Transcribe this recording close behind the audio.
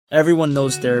Everyone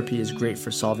knows therapy is great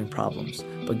for solving problems,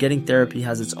 but getting therapy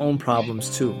has its own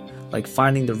problems too, like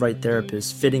finding the right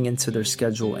therapist, fitting into their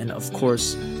schedule, and of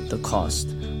course, the cost.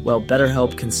 Well,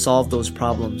 BetterHelp can solve those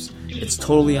problems. It's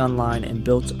totally online and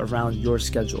built around your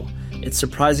schedule. It's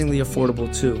surprisingly affordable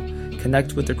too.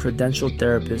 Connect with a credentialed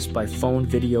therapist by phone,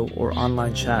 video, or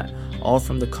online chat, all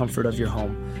from the comfort of your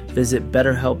home. Visit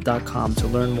BetterHelp.com to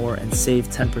learn more and save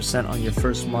 10% on your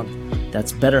first month.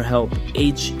 That's BetterHelp,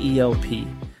 H-E-L-P.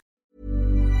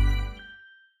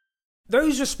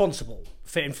 Those responsible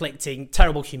for inflicting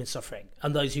terrible human suffering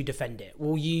and those who defend it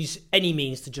will use any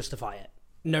means to justify it,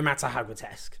 no matter how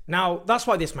grotesque. Now, that's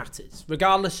why this matters.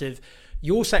 Regardless of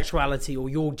your sexuality or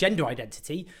your gender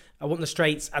identity, I want the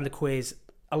straights and the queers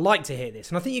alike to hear this.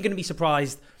 And I think you're going to be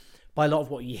surprised by a lot of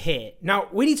what you hear. Now,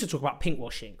 we need to talk about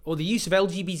pinkwashing, or the use of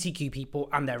LGBTQ people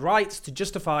and their rights to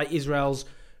justify Israel's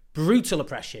brutal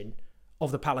oppression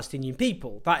of the Palestinian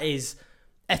people. That is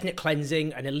ethnic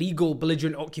cleansing, an illegal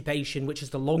belligerent occupation, which is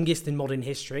the longest in modern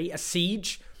history, a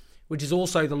siege, which is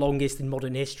also the longest in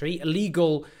modern history,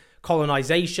 illegal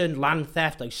colonization, land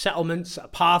theft, those settlements,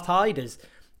 apartheid, as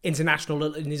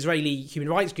international and Israeli human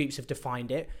rights groups have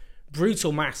defined it,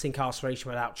 brutal mass incarceration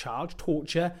without charge,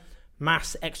 torture,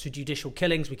 mass extrajudicial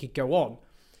killings, we could go on.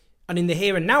 And in the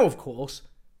here and now, of course,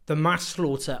 the mass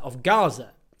slaughter of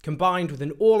Gaza, combined with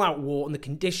an all-out war and the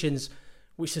conditions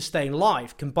which sustain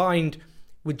life, combined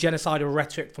with genocidal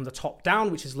rhetoric from the top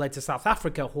down, which has led to South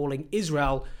Africa hauling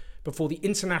Israel before the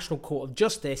International Court of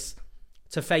Justice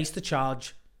to face the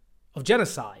charge of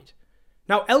genocide.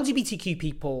 Now, LGBTQ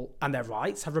people and their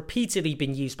rights have repeatedly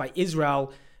been used by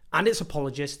Israel and its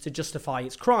apologists to justify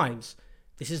its crimes.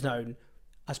 This is known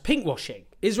as pinkwashing.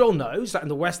 Israel knows that in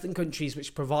the Western countries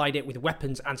which provide it with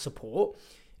weapons and support,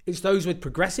 it's those with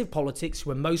progressive politics who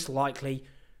are most likely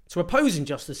to oppose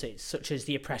injustices, such as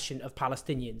the oppression of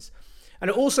Palestinians. And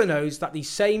it also knows that these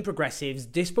same progressives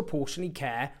disproportionately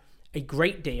care a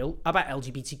great deal about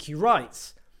LGBTQ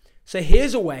rights. So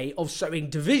here's a way of sowing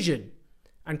division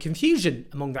and confusion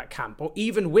among that camp, or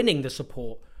even winning the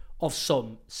support of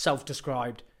some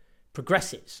self-described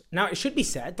progressives. Now, it should be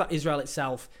said that Israel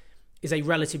itself is a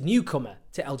relative newcomer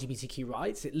to LGBTQ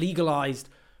rights. It legalized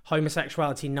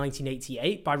homosexuality in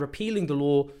 1988 by repealing the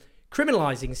law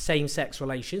criminalizing same-sex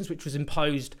relations, which was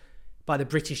imposed by the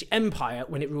British Empire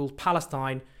when it ruled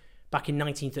Palestine back in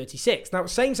 1936. Now,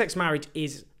 same-sex marriage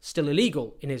is still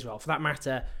illegal in Israel. For that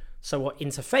matter, so are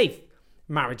interfaith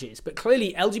marriages. But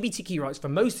clearly, LGBTQ rights for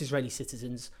most Israeli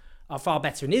citizens are far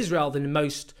better in Israel than in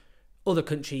most other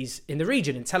countries in the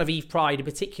region. And Tel Aviv Pride in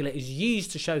particular is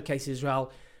used to showcase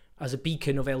Israel as a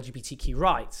beacon of LGBTQ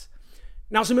rights.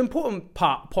 Now, some important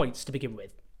points to begin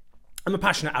with. I'm a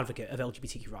passionate advocate of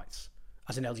LGBTQ rights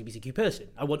as an LGBTQ person.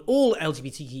 I want all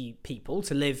LGBTQ people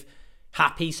to live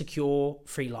happy, secure,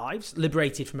 free lives,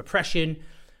 liberated from oppression,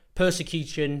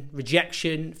 persecution,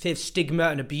 rejection, fear of stigma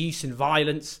and abuse and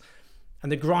violence,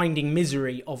 and the grinding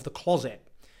misery of the closet.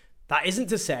 That isn't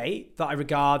to say that I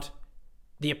regard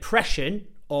the oppression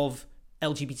of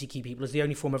LGBTQ people as the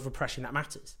only form of oppression that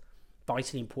matters.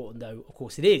 Vitally important, though, of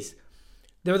course it is.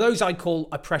 There are those I call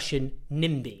oppression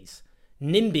NIMBYs.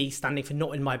 NIMBY standing for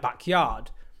not in my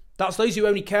backyard. That's those who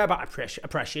only care about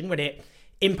oppression when it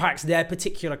impacts their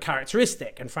particular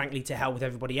characteristic, and frankly, to hell with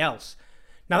everybody else.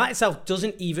 Now, that itself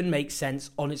doesn't even make sense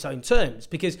on its own terms,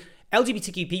 because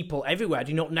LGBTQ people everywhere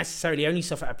do not necessarily only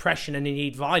suffer oppression and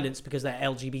indeed violence because they're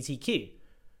LGBTQ.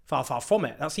 Far, far from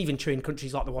it. That's even true in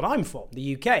countries like the one I'm from,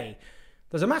 the UK.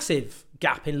 There's a massive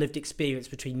gap in lived experience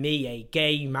between me, a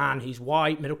gay man who's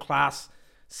white, middle class,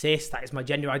 cis, that is my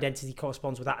gender identity,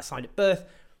 corresponds with that assigned at birth,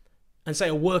 and say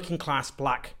a working class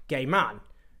black gay man.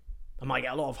 I might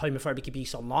get a lot of homophobic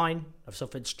abuse online. I've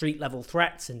suffered street level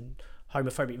threats and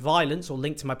homophobic violence, or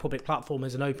linked to my public platform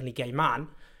as an openly gay man.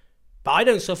 But I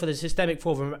don't suffer the systemic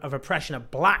form of oppression a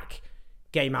black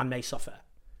gay man may suffer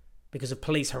because of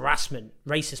police harassment,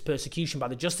 racist persecution by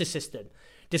the justice system,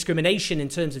 discrimination in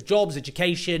terms of jobs,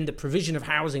 education, the provision of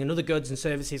housing and other goods and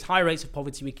services, high rates of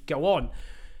poverty, we could go on.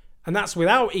 And that's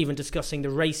without even discussing the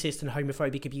racist and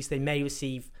homophobic abuse they may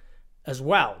receive as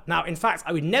well. Now, in fact,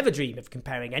 I would never dream of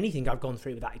comparing anything I've gone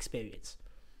through with that experience.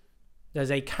 There's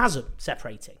a chasm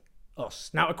separating us.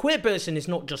 Now, a queer person is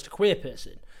not just a queer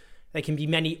person. They can be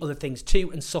many other things too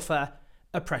and suffer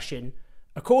oppression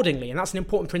accordingly. And that's an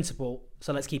important principle,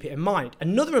 so let's keep it in mind.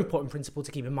 Another important principle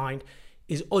to keep in mind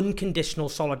is unconditional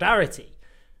solidarity.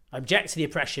 I object to the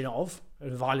oppression of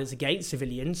and violence against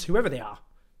civilians, whoever they are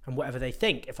and whatever they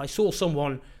think. If I saw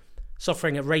someone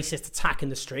suffering a racist attack in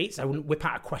the streets, I wouldn't whip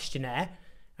out a questionnaire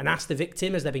and ask the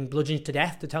victim as they're being bludgeoned to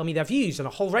death to tell me their views on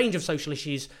a whole range of social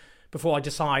issues before I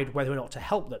decide whether or not to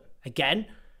help them. Again,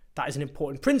 that is an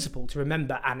important principle to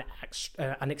remember and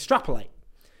extrapolate.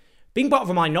 Being part of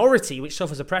a minority which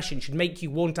suffers oppression should make you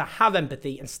want to have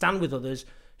empathy and stand with others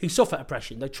who suffer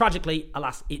oppression, though tragically,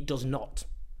 alas, it does not.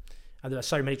 And there are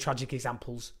so many tragic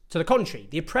examples to the contrary.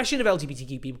 The oppression of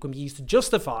LGBTQ people can be used to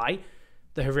justify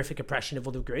the horrific oppression of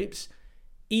other groups,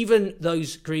 even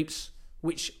those groups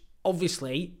which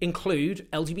obviously include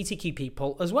LGBTQ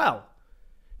people as well.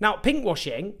 Now,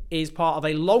 pinkwashing is part of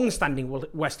a long-standing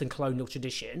Western colonial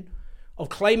tradition of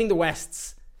claiming the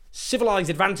West's civilized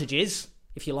advantages,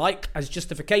 if you like, as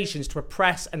justifications to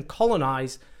oppress and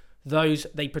colonize those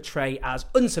they portray as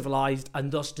uncivilized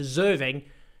and thus deserving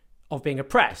of being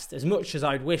oppressed. As much as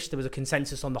I'd wish there was a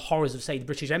consensus on the horrors of, say, the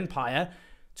British Empire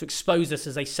to expose this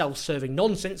as a self-serving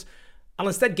nonsense, I'll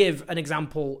instead give an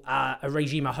example, a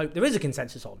regime I hope there is a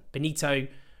consensus on: Benito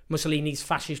Mussolini's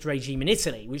fascist regime in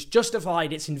Italy, which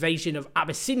justified its invasion of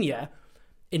Abyssinia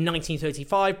in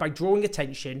 1935 by drawing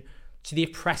attention to the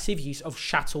oppressive use of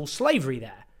chattel slavery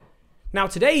there. Now,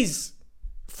 today's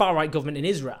far-right government in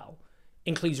Israel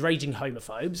includes raging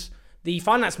homophobes. The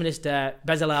finance minister,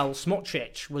 Bezalel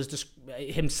Smotrich,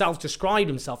 himself described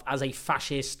himself as a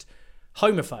fascist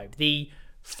homophobe. The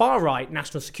far-right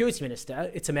national security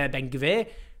minister, Itamar Ben-Gvir,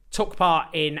 took part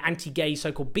in anti-gay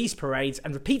so-called beast parades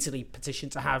and repeatedly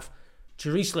petitioned to have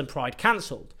Jerusalem Pride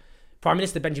cancelled. Prime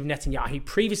Minister Benjamin Netanyahu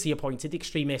previously appointed the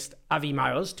extremist Avi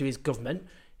Maoz to his government,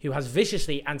 who has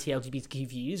viciously anti-LGBTQ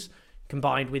views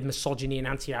combined with misogyny and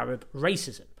anti-Arab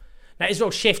racism. Now,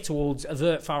 Israel's shift towards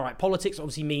overt far-right politics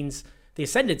obviously means the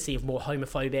ascendancy of more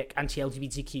homophobic,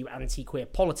 anti-LGBTQ, anti-queer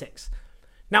politics.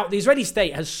 Now, the Israeli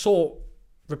state has sought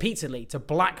repeatedly to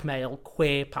blackmail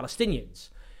queer Palestinians.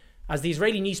 As the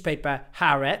Israeli newspaper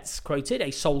Haaretz quoted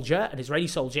an Israeli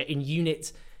soldier in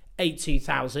Unit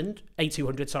 8200,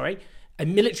 a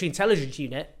military intelligence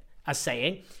unit, as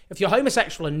saying, if you're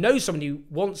homosexual and know someone who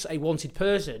wants a wanted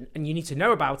person and you need to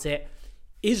know about it,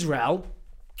 Israel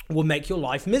will make your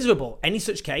life miserable. Any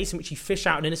such case in which you fish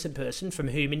out an innocent person from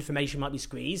whom information might be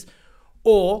squeezed,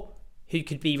 or who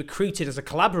could be recruited as a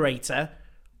collaborator,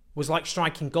 was like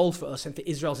striking gold for us and for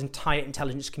Israel's entire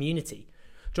intelligence community.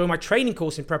 During my training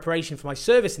course in preparation for my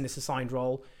service in this assigned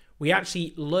role, we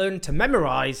actually learned to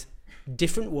memorize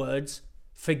different words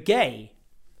for gay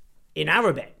in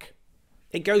Arabic.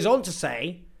 It goes on to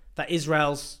say that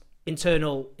Israel's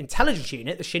internal intelligence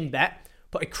unit, the Shin Bet,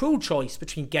 put a cruel choice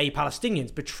between gay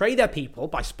Palestinians: betray their people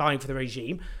by spying for the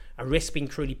regime and risk being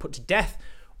cruelly put to death,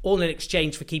 all in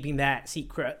exchange for keeping their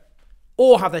secret,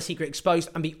 or have their secret exposed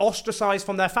and be ostracized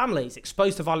from their families,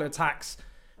 exposed to violent attacks,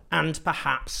 and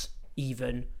perhaps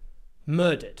even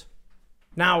murdered.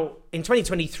 Now, in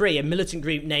 2023, a militant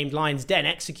group named Lion's Den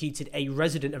executed a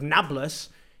resident of Nablus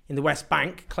in the West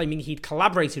Bank, claiming he'd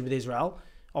collaborated with Israel,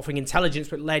 offering intelligence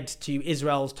that led to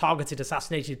Israel's targeted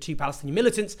assassination of 2 Palestinian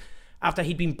militants after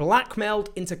he'd been blackmailed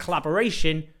into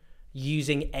collaboration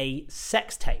using a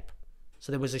sex tape.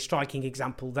 So there was a striking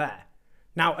example there.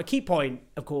 Now, a key point,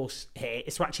 of course, here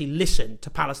is to actually listen to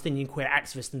Palestinian queer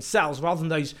activists themselves rather than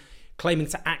those claiming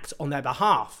to act on their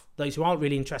behalf, those who aren't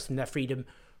really interested in their freedom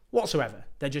whatsoever.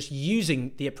 They're just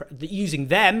using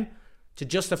them to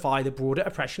justify the broader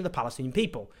oppression of the Palestinian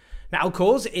people. Now,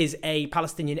 Al-Quds is a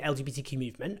Palestinian LGBTQ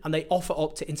movement, and they offer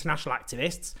up to international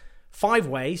activists 5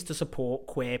 ways to support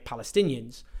queer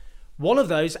Palestinians. One of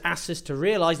those asks us to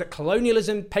realise that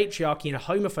colonialism, patriarchy, and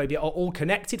homophobia are all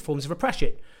connected forms of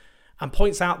oppression, and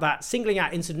points out that singling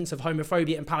out incidents of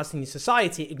homophobia in Palestinian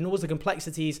society ignores the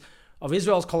complexities of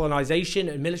Israel's colonisation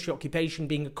and military occupation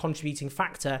being a contributing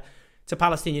factor to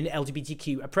Palestinian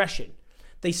LGBTQ oppression.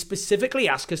 They specifically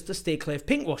ask us to steer clear of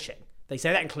pinkwashing. They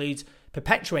say that includes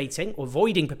perpetuating or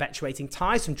avoiding perpetuating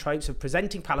tiresome tropes of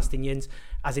presenting Palestinians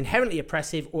as inherently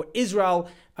oppressive or Israel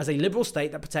as a liberal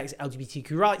state that protects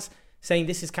LGBTQ rights, saying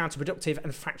this is counterproductive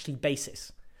and factually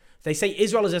baseless. They say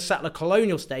Israel is a settler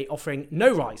colonial state offering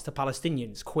no rights to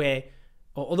Palestinians, queer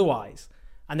or otherwise.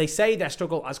 And they say their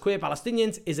struggle as queer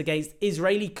Palestinians is against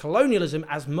Israeli colonialism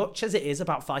as much as it is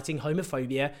about fighting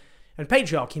homophobia and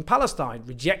patriarchy in Palestine,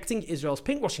 rejecting Israel's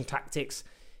pinkwashing tactics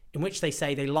in which they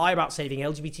say they lie about saving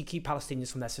LGBTQ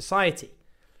Palestinians from their society.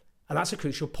 And that's a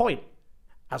crucial point.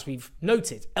 As we've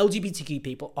noted, LGBTQ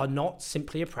people are not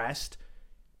simply oppressed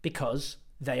because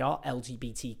they are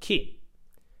LGBTQ.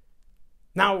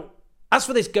 Now, as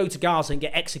for this go to Gaza and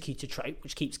get executed trope,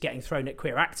 which keeps getting thrown at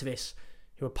queer activists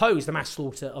who oppose the mass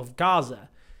slaughter of Gaza,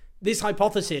 this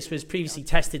hypothesis was previously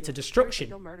tested to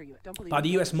destruction by the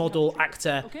US model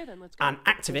actor and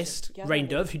activist Rain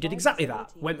Dove, who did exactly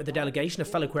that. Went with a delegation of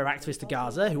fellow queer activists to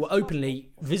Gaza who were openly,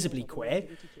 visibly queer,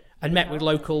 and met with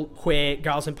local queer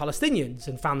Gazan Palestinians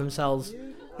and found themselves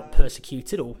not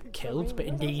persecuted or killed, but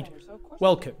indeed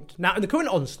welcomed. Now, in the current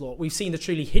onslaught, we've seen the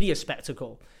truly hideous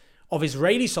spectacle of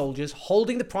Israeli soldiers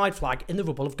holding the pride flag in the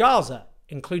rubble of Gaza,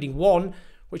 including one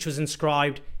which was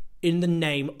inscribed "In the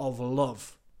name of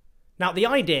love." Now, the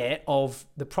idea of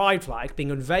the pride flag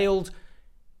being unveiled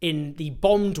in the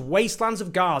bombed wastelands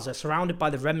of Gaza, surrounded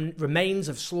by the remains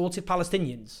of slaughtered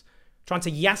Palestinians, trying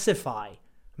to yassify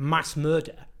mass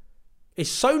murder,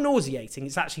 is so nauseating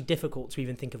it's actually difficult to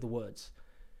even think of the words.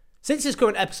 Since this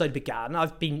current episode began,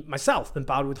 I've been myself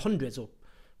bombarded with hundreds or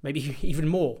maybe even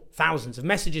more, thousands of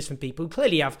messages from people who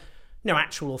clearly have no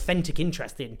actual authentic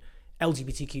interest in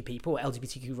LGBTQ people or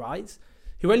LGBTQ rights,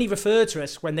 who only refer to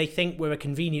us when they think we're a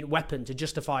convenient weapon to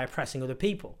justify oppressing other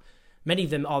people. Many of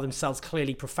them are themselves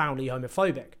clearly profoundly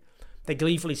homophobic. They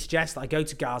gleefully suggest that I go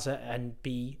to Gaza and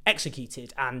be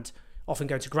executed, and often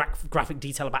go into graphic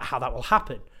detail about how that will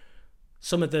happen.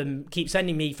 Some of them keep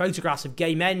sending me photographs of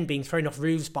gay men being thrown off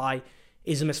roofs by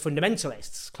Islamist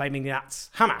fundamentalists, claiming that's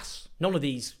Hamas. None of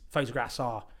these photographs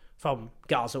are from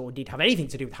Gaza or indeed have anything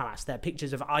to do with Hamas. They're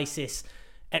pictures of ISIS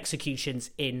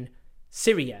executions in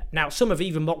Syria. Now, some have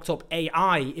even mocked up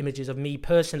AI images of me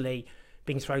personally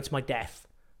being thrown to my death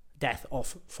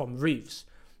off from roofs.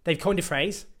 They've coined a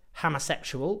phrase,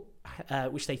 Hamasexual,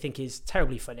 which they think is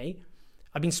terribly funny.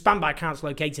 I've been spammed by accounts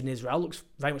located in Israel. Looks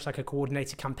very much like a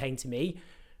coordinated campaign to me.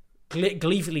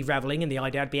 Gleefully reveling in the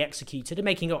idea I'd be executed and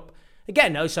making up,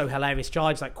 again, oh so hilarious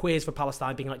jibes like queers for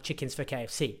Palestine being like chickens for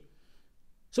KFC.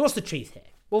 So what's the truth here?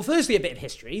 Well, firstly, a bit of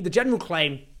history. The general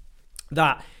claim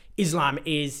that Islam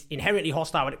is inherently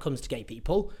hostile when it comes to gay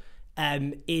people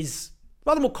is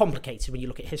rather more complicated when you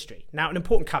look at history. Now, an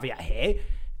important caveat here,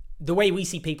 the way we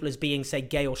see people as being, say,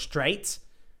 gay or straight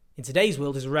in today's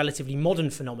world is a relatively modern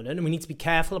phenomenon, and we need to be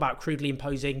careful about crudely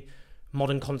imposing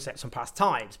modern concepts on past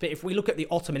times. But if we look at the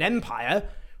Ottoman Empire,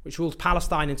 which ruled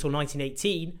Palestine until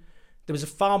 1918, there was a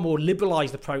far more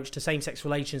liberalised approach to same-sex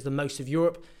relations than most of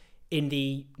Europe in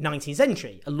the 19th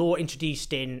century. A law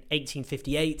introduced in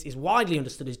 1858 is widely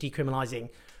understood as decriminalising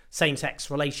same-sex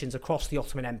relations across the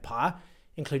Ottoman Empire,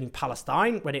 including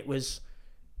Palestine, when it was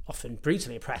often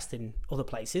brutally oppressed in other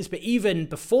places. But even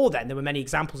before then, there were many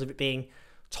examples of it being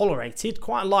tolerated,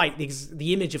 quite like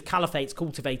the image of caliphates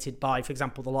cultivated by, for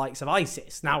example, the likes of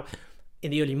ISIS. Now, in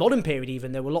the early modern period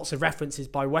even, there were lots of references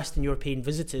by Western European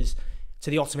visitors to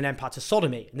the Ottoman Empire to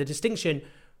sodomy. And the distinction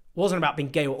wasn't about being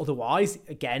gay or otherwise.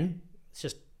 Again, it's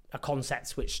just a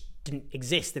concept which didn't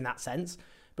exist in that sense,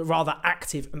 but rather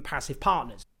active and passive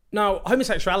partners. Now,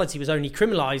 homosexuality was only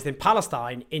criminalised in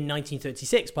Palestine in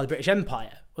 1936 by the British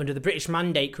Empire under the British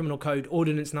Mandate Criminal Code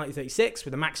Ordinance 1936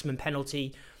 with a maximum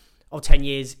penalty of 10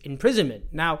 years imprisonment.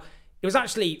 Now, it was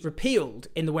actually repealed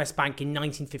in the West Bank in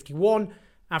 1951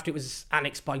 after it was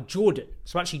annexed by Jordan.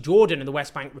 So actually Jordan and the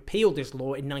West Bank repealed this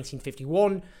law in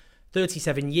 1951,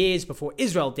 37 years before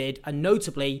Israel did, and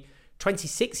notably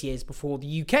 26 years before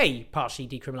the UK partially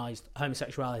decriminalised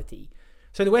homosexuality.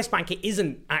 So in the West Bank, it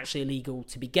isn't actually illegal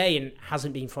to be gay and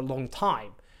hasn't been for a long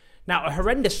time. Now, a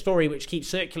horrendous story which keeps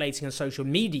circulating on social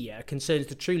media concerns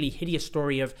the truly hideous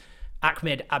story of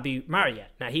Ahmed Abu Maria.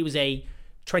 Now, he was a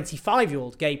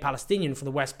 25-year-old gay Palestinian from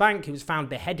the West Bank who was found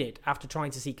beheaded after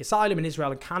trying to seek asylum in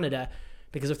Israel and Canada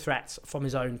because of threats from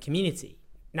his own community.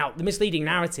 Now, the misleading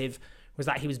narrative was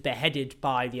that he was beheaded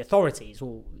by the authorities,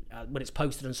 or when it's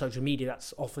posted on social media,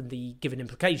 that's often the given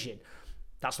implication.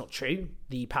 That's not true.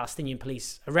 The Palestinian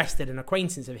police arrested an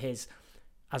acquaintance of his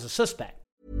as a suspect.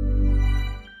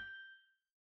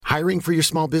 Hiring for your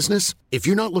small business? If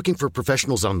you're not looking for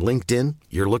professionals on LinkedIn,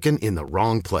 you're looking in the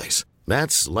wrong place.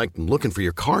 That's like looking for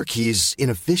your car keys in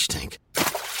a fish tank.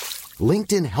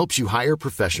 LinkedIn helps you hire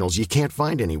professionals you can't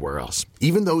find anywhere else,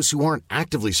 even those who aren't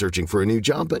actively searching for a new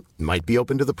job but might be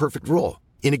open to the perfect role.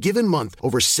 In a given month,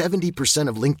 over 70%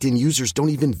 of LinkedIn users don't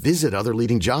even visit other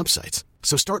leading job sites.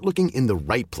 So start looking in the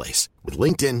right place. With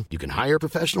LinkedIn, you can hire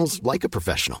professionals like a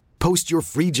professional. Post your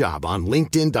free job on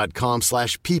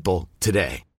linkedin.com/people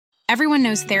today. Everyone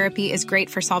knows therapy is great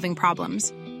for solving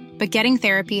problems, but getting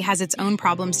therapy has its own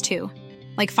problems too,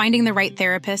 like finding the right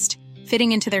therapist,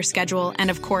 fitting into their schedule,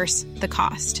 and of course, the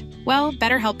cost. Well,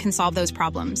 BetterHelp can solve those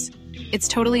problems. It's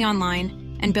totally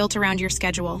online and built around your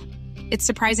schedule. It's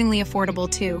surprisingly affordable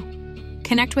too.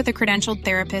 Connect with a credentialed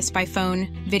therapist by phone,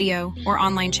 video, or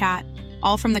online chat,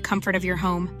 all from the comfort of your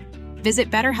home. Visit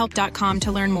BetterHelp.com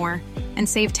to learn more and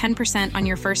save 10% on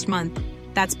your first month.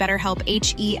 That's BetterHelp,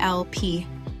 H-E-L-P.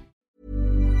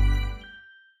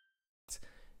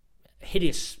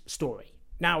 Hideous story.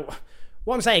 Now,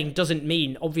 what I'm saying doesn't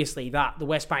mean, obviously, that the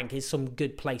West Bank is some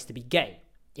good place to be gay.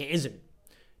 It isn't.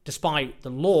 Despite the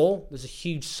law, there's a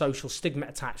huge social stigma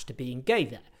attached to being gay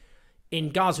there. In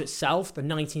Gaza itself, the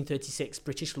 1936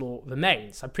 British law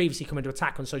remains. I previously come under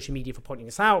attack on social media for pointing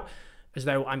this out, as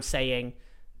though I'm saying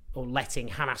or letting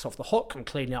Hamas off the hook. I'm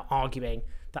clearly not arguing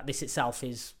that this itself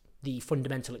is the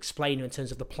fundamental explainer in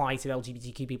terms of the plight of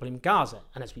LGBTQ people in Gaza.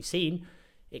 And as we've seen,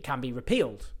 it can be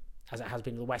repealed, as it has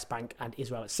been in the West Bank and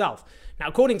Israel itself. Now,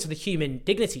 according to the Human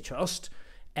Dignity Trust,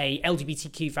 a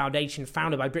LGBTQ foundation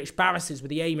founded by British barristers with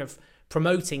the aim of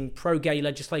promoting pro-gay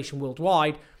legislation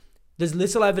worldwide, there's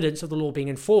little evidence of the law being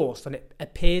enforced, and it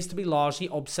appears to be largely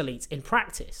obsolete in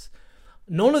practice.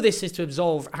 None of this is to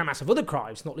absolve Hamas of other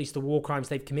crimes, not least the war crimes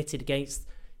they've committed against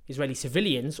Israeli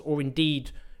civilians, or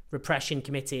indeed repression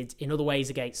committed in other ways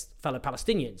against fellow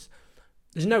Palestinians.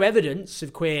 There's no evidence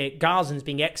of queer Gazans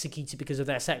being executed because of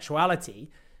their sexuality.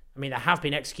 I mean, there have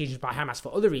been executions by Hamas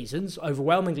for other reasons,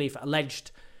 overwhelmingly for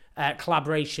alleged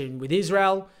collaboration with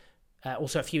Israel.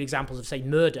 Also a few examples of, say,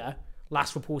 murder.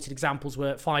 Last reported examples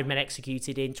were 5 men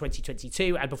executed in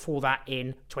 2022 and before that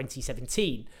in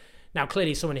 2017. Now,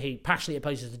 clearly, someone who passionately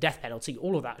opposes the death penalty,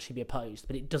 all of that should be opposed,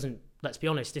 but it doesn't, let's be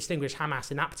honest, distinguish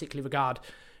Hamas in that particular regard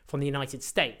from the United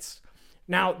States.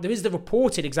 Now, there is the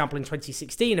reported example in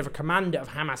 2016 of a commander of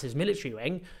Hamas's military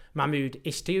wing, Mahmoud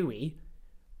Istoui,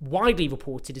 widely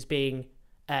reported as being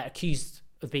accused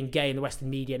of being gay in the Western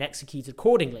media and executed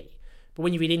accordingly. But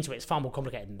when you read into it, it's far more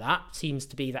complicated than that. It seems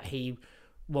to be that he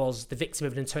was the victim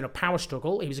of an internal power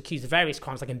struggle. He was accused of various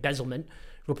crimes like embezzlement,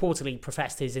 reportedly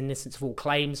professed his innocence of all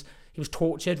claims. He was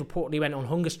tortured, reportedly went on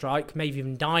hunger strike, maybe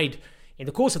even died in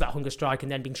the course of that hunger strike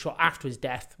and then being shot after his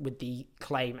death with the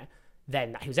claim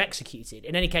then that he was executed.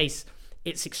 In any case,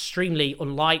 it's extremely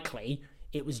unlikely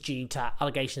it was due to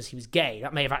allegations he was gay.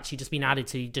 That may have actually just been added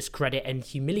to discredit and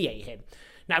humiliate him.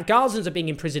 Now, if Gazans are being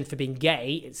imprisoned for being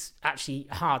gay, it's actually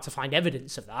hard to find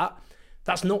evidence of that.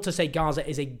 That's not to say Gaza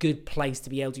is a good place to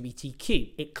be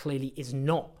LGBTQ. It clearly is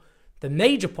not. The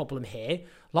major problem here,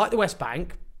 like the West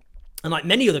Bank, and like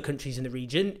many other countries in the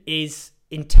region, is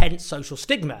intense social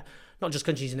stigma. Not just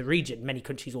countries in the region, many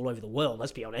countries all over the world,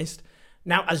 let's be honest.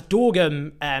 Now, as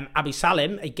Dorgam Abu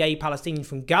Salim, a gay Palestinian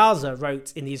from Gaza,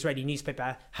 wrote in the Israeli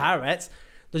newspaper Haaretz,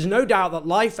 there's no doubt that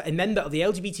life for a member of the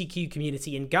LGBTQ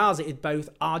community in Gaza is both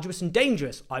arduous and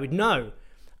dangerous. I would know.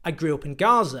 I grew up in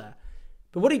Gaza.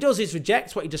 But what he does is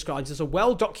reject what he describes as a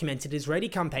well-documented Israeli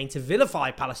campaign to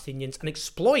vilify Palestinians and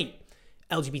exploit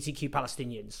LGBTQ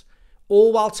Palestinians,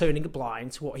 all while turning a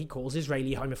blind to what he calls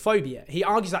Israeli homophobia. He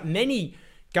argues that many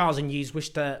Gazan youths wish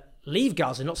to leave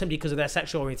Gaza, not simply because of their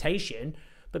sexual orientation,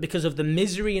 but because of the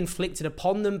misery inflicted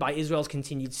upon them by Israel's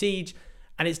continued siege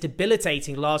and its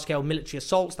debilitating large-scale military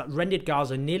assaults that rendered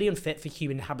Gaza nearly unfit for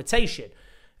human habitation,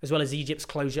 as well as Egypt's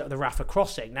closure of the Rafah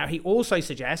crossing. Now, he also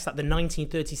suggests that the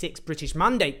 1936 British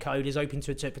Mandate Code is open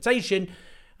to interpretation,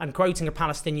 and quoting a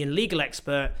Palestinian legal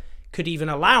expert, could even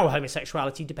allow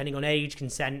homosexuality depending on age,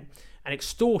 consent, and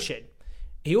extortion.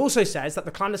 He also says that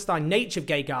the clandestine nature of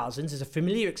gay Gazans is a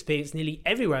familiar experience nearly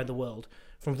everywhere in the world,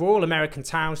 from rural American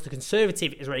towns to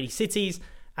conservative Israeli cities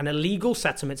and illegal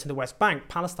settlements in the West Bank.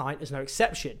 Palestine is no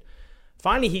exception.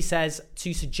 Finally, he says,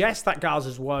 to suggest that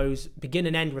Gaza's woes begin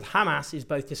and end with Hamas is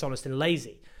both dishonest and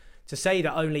lazy. To say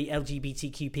that only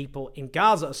LGBTQ people in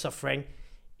Gaza are suffering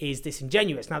is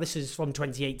disingenuous. Now, this is from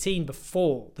 2018,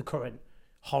 before the current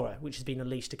horror, which has been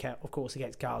unleashed, of course,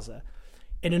 against Gaza.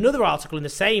 In another article in the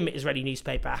same Israeli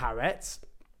newspaper, Haaretz,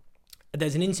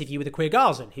 there's an interview with a queer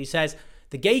Gazan who says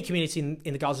the gay community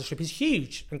in the Gaza Strip is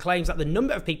huge and claims that the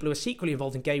number of people who are secretly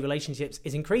involved in gay relationships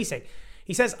is increasing.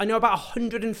 He says, I know about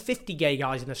 150 gay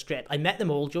guys in the Strip. I met them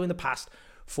all during the past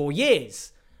 4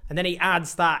 years. And then he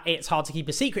adds that it's hard to keep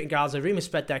a secret in Gaza. Rumours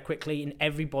spread there quickly and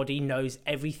everybody knows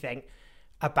everything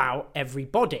about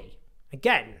everybody.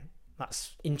 Again,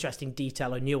 that's interesting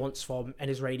detail or nuance from an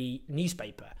Israeli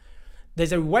newspaper.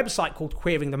 There's a website called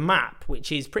Queering the Map,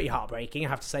 which is pretty heartbreaking, I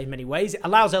have to say, in many ways. It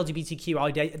allows LGBTQ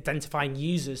identifying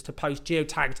users to post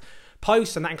geotagged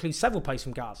posts, and that includes several posts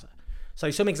from Gaza. So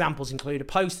some examples include a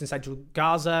post in central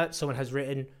Gaza. Someone has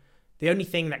written, the only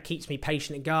thing that keeps me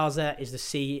patient in Gaza is the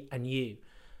sea and you.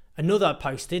 Another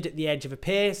posted at the edge of a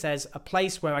pier says, a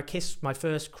place where I kissed my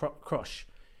first crush.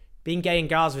 Being gay in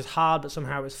Gaza is hard, but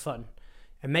somehow it's fun.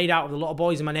 And made out with a lot of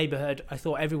boys in my neighbourhood, I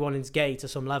thought everyone is gay to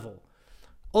some level.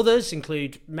 Others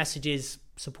include messages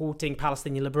supporting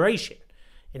Palestinian liberation.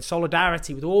 In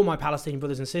solidarity with all my Palestinian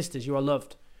brothers and sisters, you are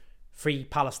loved. Free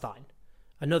Palestine.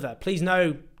 Another, please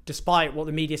know, despite what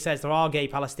the media says, there are gay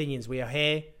Palestinians. We are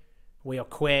here. We are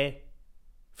queer.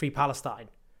 Free Palestine.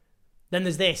 Then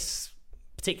there's this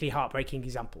particularly heartbreaking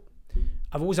example.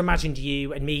 I've always imagined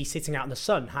you and me sitting out in the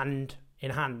sun, hand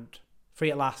in hand,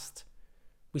 free at last.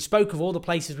 We spoke of all the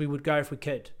places we would go if we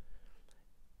could.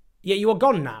 Yet you are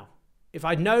gone now. If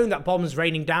I'd known that bombs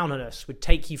raining down on us would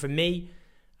take you from me,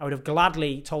 I would have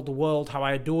gladly told the world how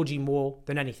I adored you more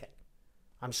than anything.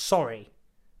 I'm sorry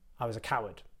I was a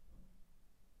coward.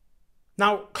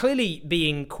 Now, clearly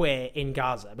being queer in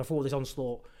Gaza before this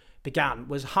onslaught began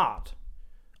was hard.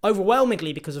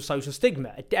 Overwhelmingly because of social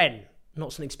stigma. Again,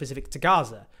 not something specific to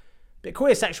Gaza. But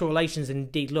queer sexual relations and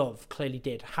indeed love clearly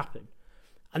did happen.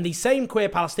 And these same queer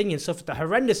Palestinians suffered the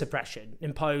horrendous oppression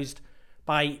imposed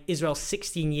by Israel's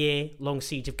 16-year-long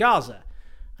siege of Gaza.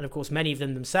 And of course, many of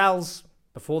them themselves,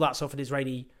 before that, suffered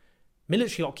Israeli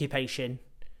military occupation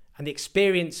and the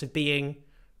experience of being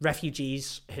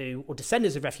refugees or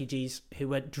descendants of refugees who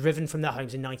were driven from their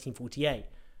homes in 1948.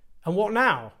 And what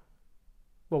now?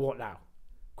 Well, what now?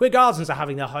 Queer Gazans are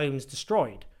having their homes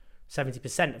destroyed.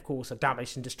 70%, of course, are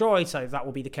damaged and destroyed, so that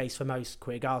will be the case for most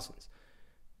queer Gazans.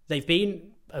 They've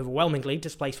been overwhelmingly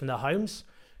displaced from their homes.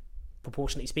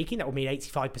 Proportionately speaking, that will mean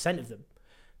 85% of them.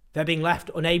 They're being left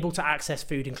unable to access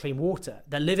food and clean water.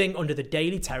 They're living under the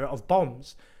daily terror of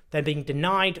bombs. They're being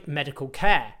denied medical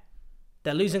care.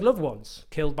 They're losing loved ones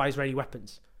killed by Israeli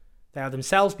weapons. They are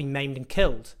themselves being maimed and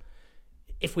killed.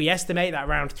 If we estimate that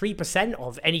around 3%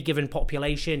 of any given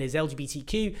population is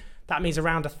LGBTQ, that means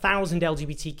around 1,000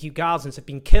 LGBTQ Gazans have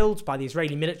been killed by the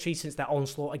Israeli military since their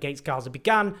onslaught against Gaza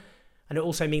began, and it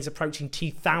also means approaching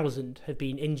 2,000 have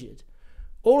been injured.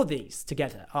 All of these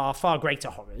together are far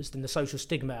greater horrors than the social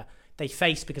stigma they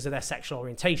face because of their sexual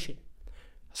orientation.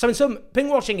 So in sum,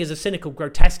 pinkwashing is a cynical,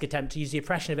 grotesque attempt to use the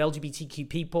oppression of LGBTQ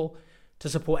people to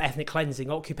support ethnic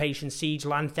cleansing, occupation, siege,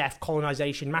 land theft,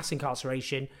 colonisation, mass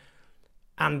incarceration,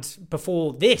 and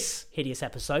before this hideous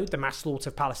episode, the mass slaughter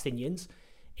of Palestinians,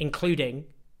 including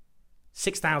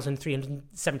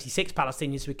 6,376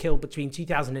 Palestinians who were killed between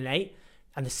 2008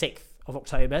 and the 6th of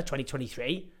October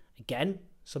 2023. Again,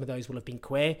 some of those will have been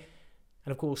queer.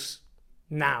 And of course,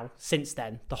 now, since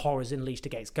then, the horrors unleashed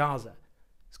against Gaza.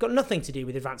 It's got nothing to do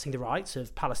with advancing the rights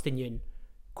of Palestinian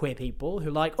queer people who,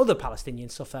 like other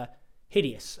Palestinians, suffer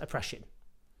hideous oppression.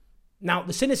 Now,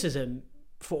 the cynicism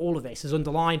for all of this is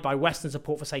underlined by Western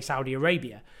support for, say, Saudi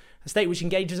Arabia, a state which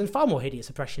engages in far more hideous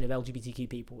oppression of LGBTQ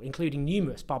people, including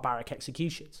numerous barbaric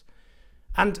executions.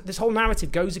 And this whole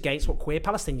narrative goes against what queer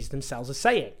Palestinians themselves are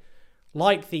saying.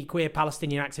 Like the queer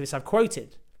Palestinian activists I've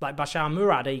quoted, like Bashar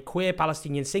Murad, a queer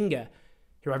Palestinian singer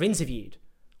who I've interviewed,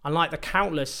 and like the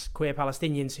countless queer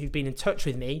Palestinians who've been in touch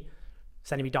with me,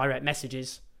 sending me direct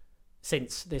messages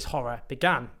since this horror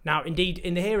began. Now, indeed,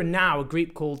 in the here and now, a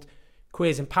group called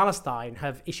Queers in Palestine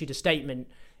have issued a statement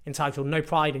entitled No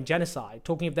Pride in Genocide,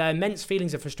 talking of their immense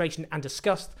feelings of frustration and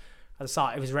disgust at the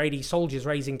sight of Israeli soldiers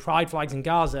raising pride flags in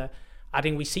Gaza,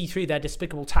 adding, we see through their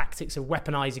despicable tactics of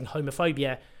weaponising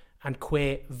homophobia and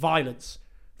queer violence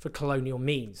for colonial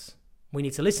means. We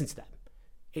need to listen to them.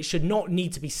 It should not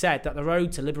need to be said that the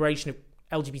road to liberation of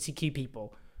LGBTQ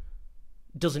people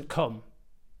doesn't come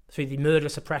through the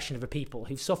murderous oppression of a people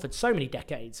who've suffered so many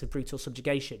decades of brutal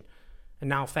subjugation and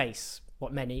now face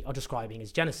what many are describing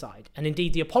as genocide. And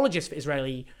indeed, the apologists for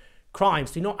Israeli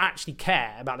crimes do not actually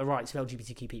care about the rights of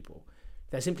LGBTQ people.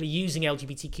 They're simply using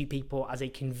LGBTQ people as a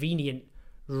convenient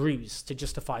ruse to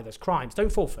justify those crimes.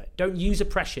 Don't fall for it. Don't use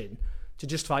oppression to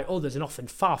justify others and often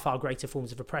far, far greater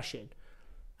forms of oppression,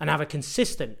 and have a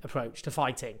consistent approach to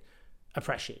fighting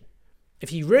oppression.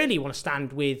 If you really want to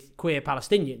stand with queer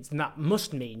Palestinians, then that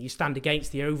must mean you stand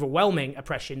against the overwhelming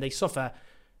oppression they suffer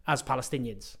as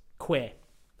Palestinians, queer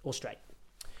or straight.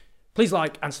 Please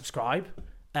like and subscribe.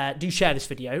 Do share this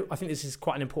video. I think this is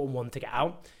quite an important one to get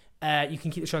out. You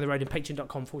can keep the show on the road in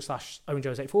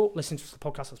patreon.com/OwenJones84. Listen to the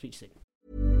podcast. I'll speak to you soon.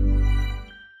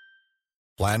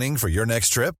 Planning for your next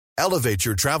trip? Elevate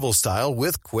your travel style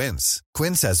with Quince.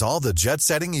 Quince has all the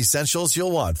jet-setting essentials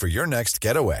you'll want for your next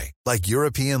getaway, like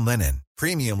European linen,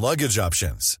 premium luggage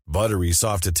options, buttery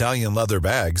soft Italian leather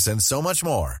bags, and so much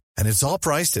more. And it's all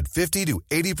priced at 50 to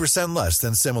 80% less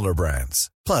than similar brands.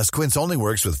 Plus, Quince only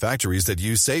works with factories that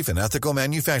use safe and ethical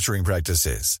manufacturing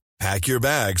practices. Pack your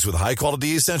bags with high-quality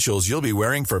essentials you'll be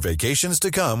wearing for vacations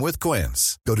to come with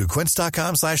Quince. Go to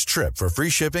quince.com/trip for free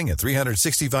shipping and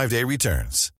 365-day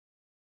returns.